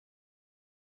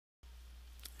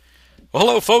Well,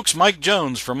 hello folks, Mike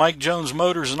Jones from Mike Jones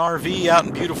Motors and RV out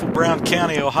in beautiful Brown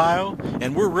County, Ohio,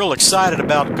 and we're real excited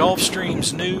about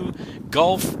Gulfstream's new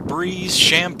Gulfbreeze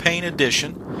Champayne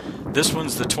edition. This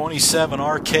one's the 27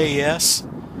 RKS.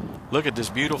 Look at this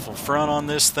beautiful front on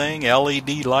this thing,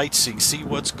 LED lights so you can see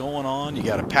what's going on. You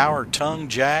got a power tongue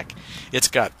jack. It's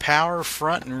got power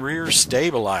front and rear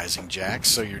stabilizing jacks,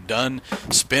 so you're done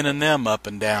spinning them up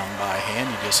and down by hand.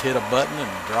 You just hit a button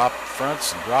and drop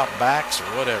fronts and drop backs or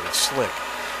whatever. It's slick.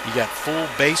 You got full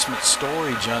basement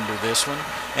storage under this one,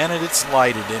 and it's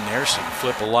lighted in there, so you can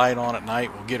flip a light on at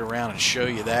night. We'll get around and show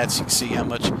you that so you can see how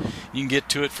much you can get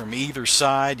to it from either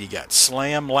side. You got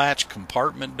slam latch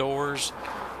compartment doors.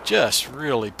 Just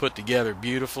really put together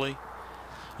beautifully.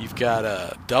 You've got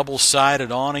a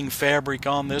double-sided awning fabric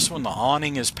on this one. The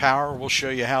awning is power. We'll show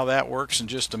you how that works in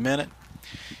just a minute.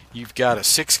 You've got a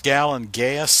 6-gallon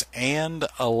gas and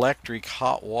electric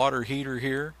hot water heater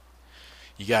here.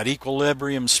 You got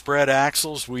equilibrium spread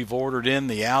axles. We've ordered in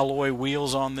the alloy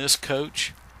wheels on this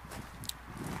coach.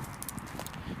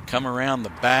 Come around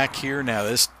the back here. Now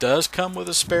this does come with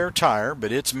a spare tire,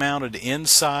 but it's mounted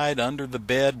inside under the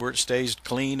bed where it stays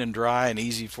clean and dry and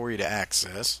easy for you to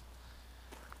access.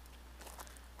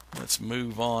 Let's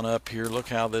move on up here. Look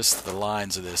how the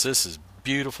lines of this. This is a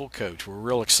beautiful coach. We're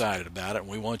real excited about it,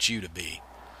 and we want you to be.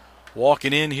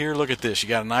 Walking in here, look at this. You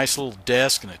got a nice little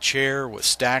desk and a chair with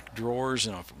stacked drawers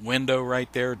and a window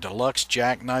right there. Deluxe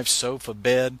jackknife sofa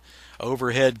bed,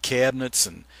 overhead cabinets,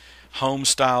 and home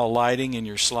style lighting in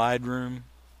your slide room.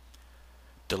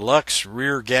 Deluxe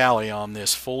rear galley on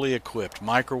this, fully equipped.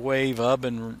 Microwave,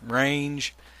 oven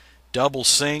range, double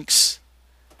sinks,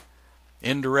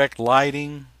 indirect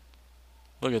lighting.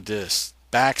 Look at this.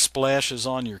 Backsplashes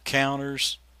on your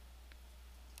counters.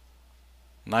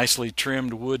 Nicely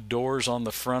trimmed wood doors on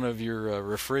the front of your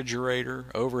refrigerator.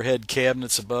 Overhead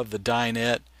cabinets above the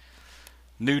dinette.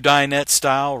 New dinette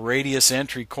style radius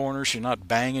entry corners, so you're not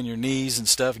banging your knees and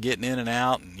stuff getting in and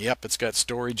out. And yep, it's got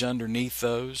storage underneath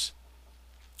those.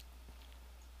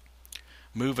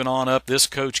 Moving on up, this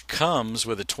coach comes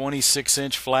with a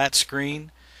 26-inch flat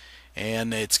screen,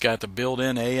 and it's got the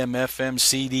built-in AM, FM,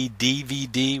 CD,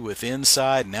 DVD with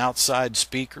inside and outside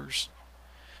speakers.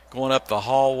 Going up the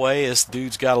hallway, this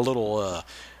dude's got a little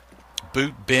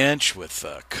boot bench with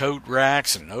coat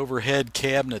racks and an overhead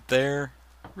cabinet there.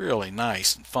 Really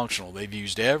nice and functional. They've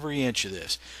used every inch of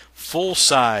this.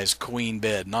 Full-size queen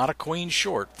bed, not a queen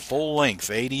short, full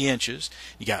length, 80 inches.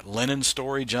 You got linen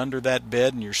storage under that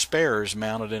bed, and your spares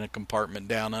mounted in a compartment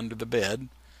down under the bed.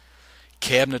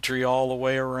 Cabinetry all the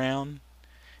way around,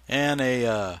 and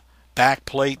a back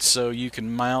plate so you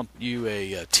can mount you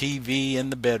a TV in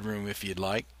the bedroom if you'd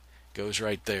like. Goes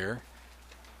right there.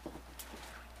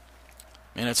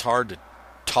 And it's hard to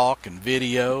talk and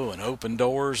video and open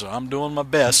doors. I'm doing my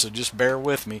best, so just bear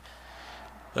with me.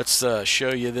 Let's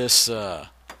show you this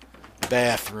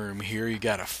bathroom here. You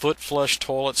got a foot flush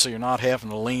toilet, so you're not having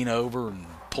to lean over and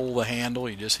pull the handle.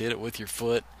 You just hit it with your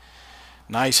foot.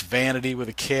 Nice vanity with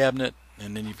a cabinet,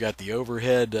 and then you've got the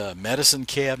overhead medicine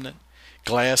cabinet,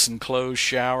 glass enclosed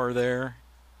shower there.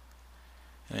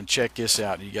 And check this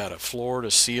out. You got a floor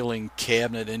to ceiling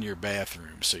cabinet in your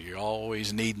bathroom, so you're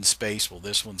always needing space. Well,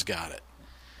 this one's got it.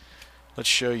 Let's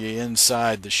show you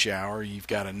inside the shower. You've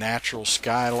got a natural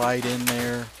skylight in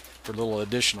there for a little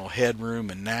additional headroom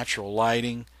and natural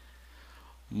lighting.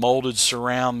 Molded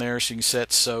surround there so you can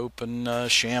set soap and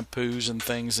shampoos and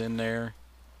things in there.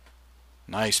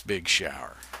 Nice big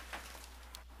shower.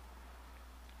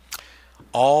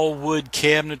 All wood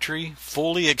cabinetry,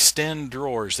 fully extend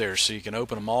drawers there so you can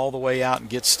open them all the way out and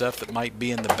get stuff that might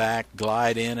be in the back,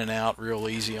 glide in and out real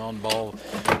easy on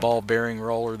ball bearing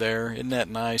roller there. Isn't that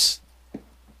nice?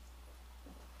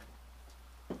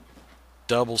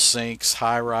 Double sinks,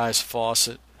 high-rise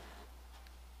faucet.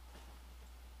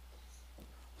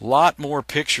 Lot more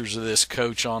pictures of this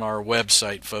coach on our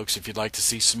website, folks, if you'd like to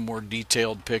see some more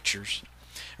detailed pictures.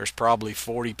 There's probably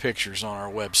 40 pictures on our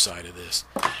website of this.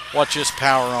 Watch this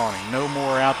power awning. No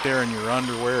more out there in your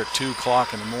underwear at 2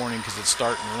 o'clock in the morning because it's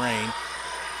starting to rain.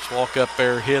 Just walk up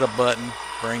there, hit a button,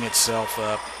 bring itself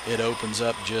up. It opens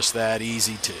up just that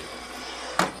easy too.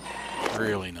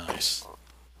 Really nice.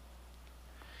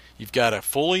 You've got a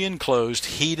fully enclosed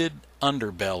heated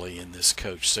underbelly in this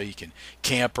coach so you can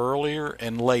camp earlier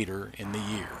and later in the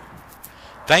year.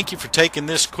 Thank you for taking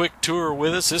this quick tour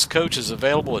with us. This coach is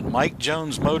available at Mike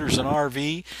Jones Motors and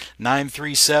RV,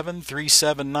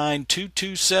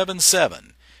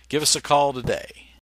 937-379-2277. Give us a call today.